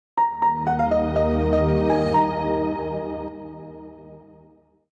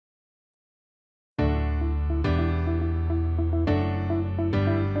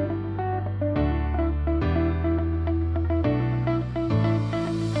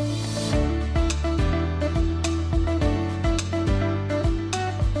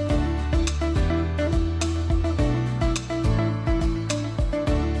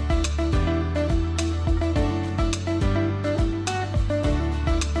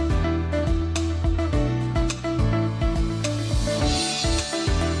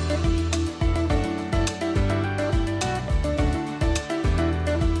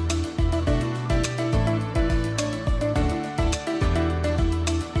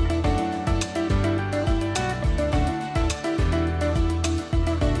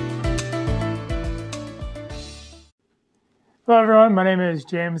Hello, everyone. My name is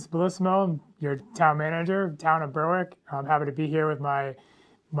James Bellissimo. I'm your town manager, town of Berwick. I'm happy to be here with my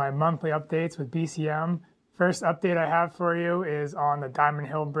monthly updates with BCM. First update I have for you is on the Diamond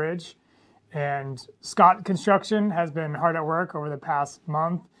Hill Bridge. And Scott Construction has been hard at work over the past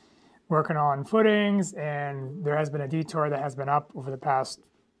month, working on footings, and there has been a detour that has been up over the past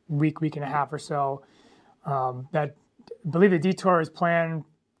week and a half or so. I believe the detour is planned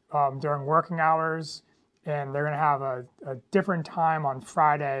during working hours, and they're going to have a different time on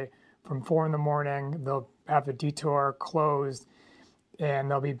Friday from 4 in the morning. They'll have the detour closed, and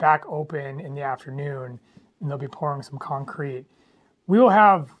they'll be back open in the afternoon, and they'll be pouring some concrete. We will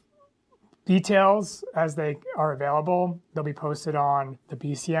have details as they are available. They'll be posted on the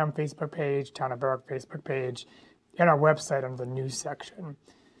BCM Facebook page, Town of Berwick Facebook page, and our website under the news section.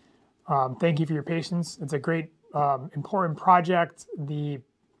 Thank you for your patience. It's a great, important project. The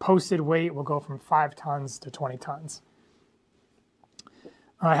posted weight will go from 5 tons to 20 tons.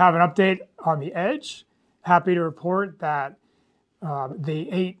 I have an update on the edge. Happy to report that the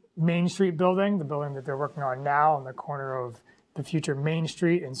 8 Main Street building, the building that they're working on now on the corner of the future Main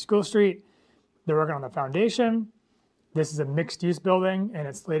Street and School Street, they're working on the foundation. This is a mixed-use building, and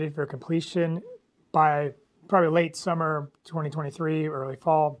it's slated for completion by probably late summer 2023, early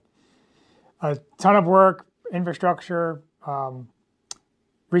fall. A ton of work, infrastructure.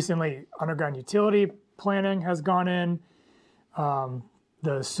 Recently, underground utility planning has gone in.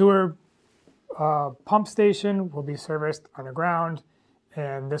 The sewer pump station will be serviced underground,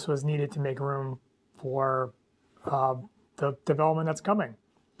 and this was needed to make room for the development that's coming.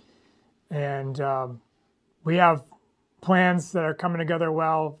 And we have plans that are coming together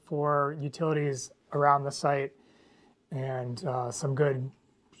well for utilities around the site, and some good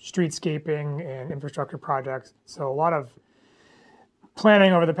streetscaping and infrastructure projects. So a lot of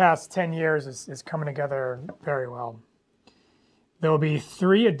planning over the past 10 years is coming together very well. There will be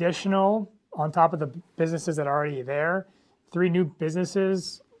 3 additional, on top of the businesses that are already there, 3 new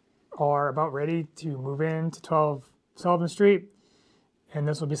businesses are about ready to move into 12 Sullivan Street. And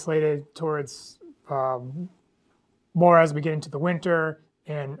this will be slated towards more as we get into the winter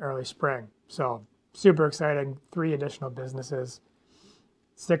and early spring. So super exciting, 3 additional businesses,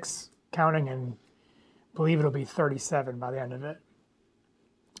 6 counting, and believe it'll be 37 by the end of it.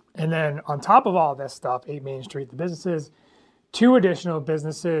 And then on top of all this stuff, 8 Main Street, the businesses, 2 additional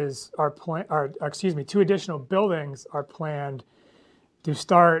businesses are 2 additional buildings are planned to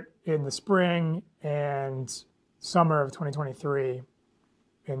start in the spring and summer of 2023.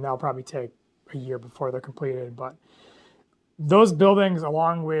 And that'll probably take a year before they're completed. But those buildings,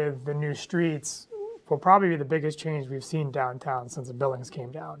 along with the new streets, will probably be the biggest change we've seen downtown since the buildings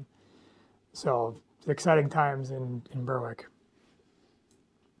came down. So exciting times in Berwick.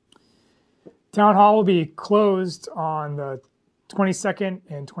 Town Hall will be closed on the 22nd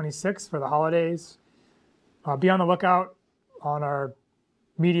and 26th for the holidays. Be on the lookout on our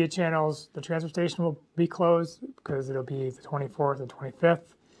media channels. The transfer station will be closed because it'll be the 24th and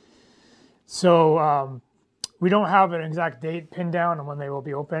 25th. So we don't have an exact date pinned down on when they will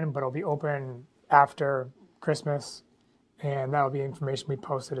be open, but it'll be open after Christmas, and that will be information we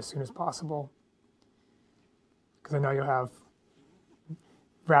posted as soon as possible, because I know you'll have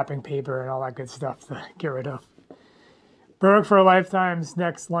wrapping paper and all that good stuff to get rid of. Berwick for a Lifetime's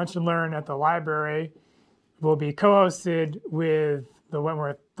next Lunch and Learn at the library will be co-hosted with the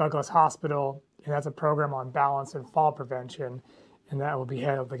Wentworth Douglas Hospital, and that's a program on balance and fall prevention, and that will be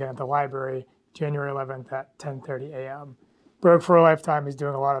held again at the library January 11th at 10:30 a.m. Berwick for a Lifetime is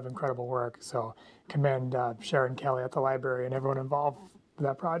doing a lot of incredible work, so commend Sharon Kelly at the library and everyone involved with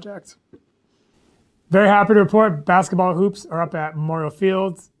that project. Very happy to report basketball hoops are up at Memorial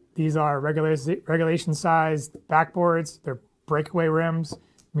Field. These are regulation-sized backboards. They're breakaway rims,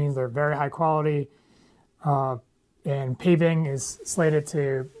 means they're very high quality. And paving is slated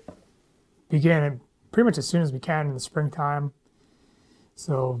to begin pretty much as soon as we can in the springtime.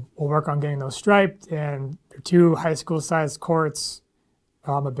 So we'll work on getting those striped, and they're 2 high school-sized courts.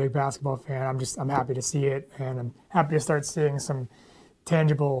 I'm a big basketball fan. I'm happy to see it, and I'm happy to start seeing some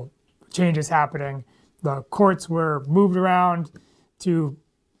tangible changes happening. The courts were moved around to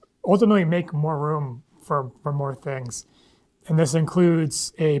ultimately make more room for more things. And this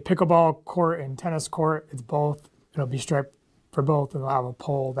includes a pickleball court and tennis court. It's both. It'll be striped for both, and they'll have a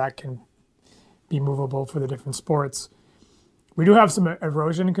pole that can be movable for the different sports. We do have some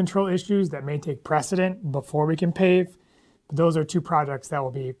erosion control issues that may take precedent before we can pave. But those are 2 projects that will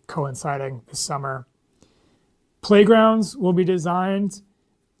be coinciding this summer. Playgrounds will be designed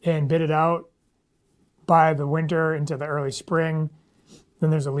and bidded out by the winter into the early spring. Then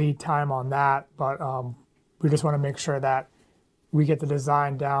there's a lead time on that, but we just want to make sure that we get the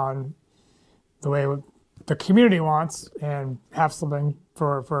design down the way the community wants and have something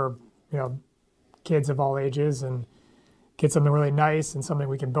for kids of all ages and get something really nice and something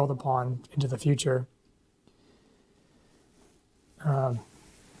we can build upon into the future.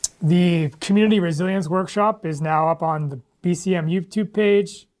 The Community Resilience Workshop is now up on the BCM YouTube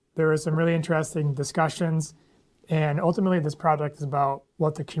page. There were some really interesting discussions, and ultimately this project is about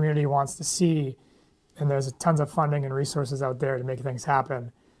what the community wants to see, and there's tons of funding and resources out there to make things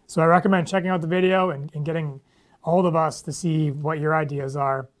happen. So I recommend checking out the video and getting a hold of us to see what your ideas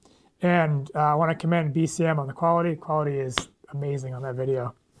are. And I want to commend BCM on the quality. Quality is amazing on that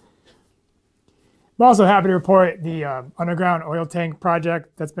video. I'm also happy to report the underground oil tank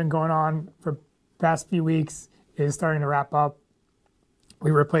project that's been going on for the past few weeks is starting to wrap up. We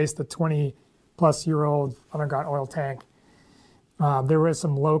replaced the 20-plus-year-old underground oil tank. There was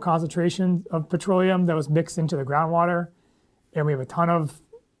some low concentration of petroleum that was mixed into the groundwater, and we have a ton of,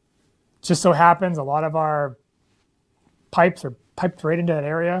 just so happens, a lot of our pipes are piped right into that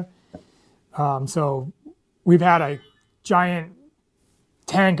area. So we've had a giant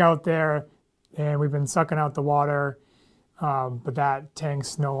tank out there, and we've been sucking out the water, but that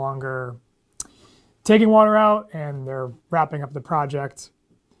tank's no longer taking water out, and they're wrapping up the project.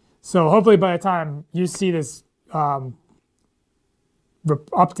 So hopefully by the time you see this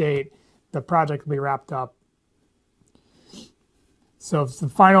update, the project will be wrapped up. So the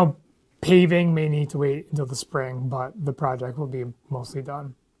final paving may need to wait until the spring, but the project will be mostly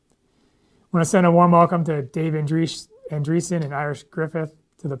done. I want to send a warm welcome to Dave Andreessen and Irish Griffith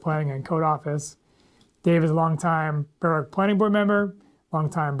to the Planning and Code Office. Dave is a longtime Berwick Planning Board member,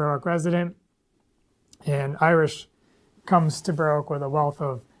 longtime Berwick resident, and Irish comes to Berwick with a wealth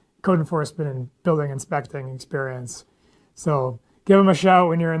of code enforcement and building inspecting experience. So give him a shout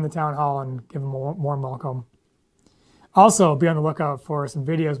when you're in the town hall and give him a warm welcome. Also, be on the lookout for some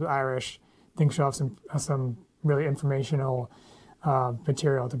videos with Irish. I think she'll have some really informational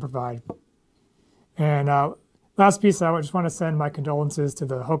material to provide. And last piece, I just want to send my condolences to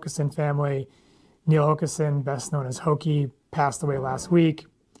the Hokeson family. Neil Hokeson, best known as Hokey, passed away last week.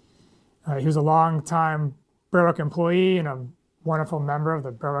 He was a long-time Berwick employee and a wonderful member of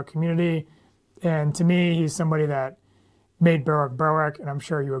the Berwick community. And to me, he's somebody that made Berwick Berwick, and I'm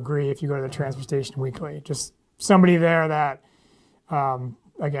sure you agree if you go to the transfer station weekly. Just somebody there that,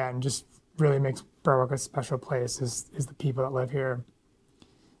 again, just really makes Berwick a special place is the people that live here,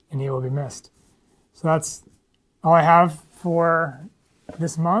 and he will be missed. So that's all I have for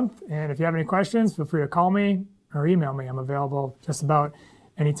this month, and if you have any questions, feel free to call me or email me. I'm available just about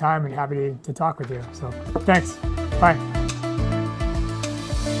anytime and happy to talk with you. So thanks. Bye.